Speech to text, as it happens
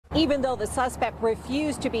Even though the suspect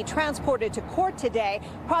refused to be transported to court today,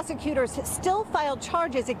 prosecutors still filed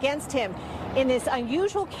charges against him in this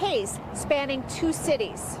unusual case spanning 2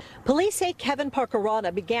 cities. Police say Kevin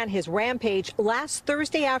Parkerana began his rampage last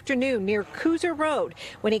Thursday afternoon near Cooser Road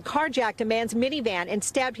when he carjacked a man's minivan and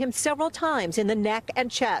stabbed him several times in the neck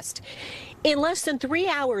and chest. In less than 3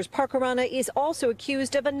 hours, Parkerana is also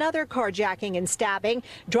accused of another carjacking and stabbing,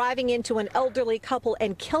 driving into an elderly couple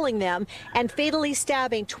and killing them, and fatally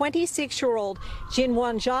stabbing 26-year-old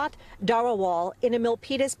Jinwanjat Darawal in a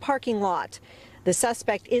Milpitas parking lot. The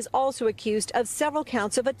suspect is also accused of several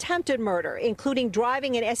counts of attempted murder, including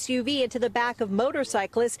driving an SUV into the back of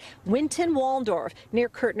motorcyclist Winton Waldorf near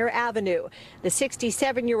Kirtner Avenue. The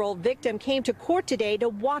 67-year-old victim came to court today to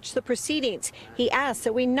watch the proceedings. He asked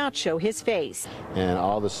that we not show his face. And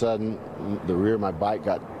all of a sudden, the rear of my bike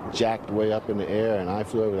got jacked way up in the air, and I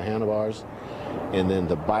flew over the handlebars. And then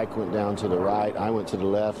the bike went down to the right. I went to the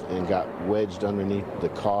left and got wedged underneath the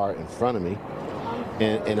car in front of me.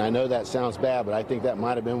 And I know that sounds bad, but I think that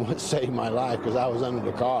might have been what saved my life, because I was under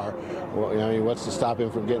the car. Well, I mean, what's to stop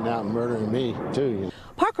him from getting out and murdering me, too?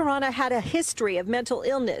 Parkerana had a history of mental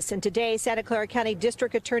illness, and today Santa Clara County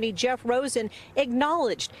District Attorney Jeff Rosen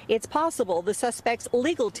acknowledged it's possible the suspect's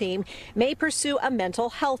legal team may pursue a mental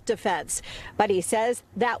health defense. But he says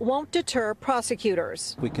that won't deter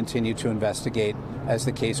prosecutors. We continue to investigate as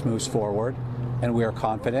the case moves forward, and we are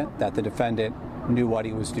confident that the defendant knew what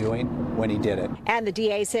he was doing when he did it. And the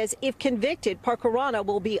DA says if convicted, Parkerana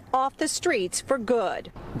will be off the streets for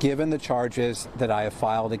good. Given the charges that I have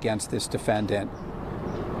filed against this defendant,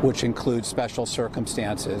 which include special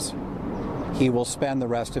circumstances, he will spend the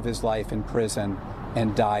rest of his life in prison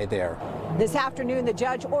and die there. This afternoon, the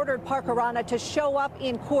judge ordered Parkerana to show up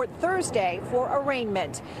in court Thursday for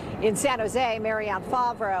arraignment. In San Jose, Marianne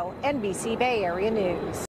Favro, NBC Bay Area News.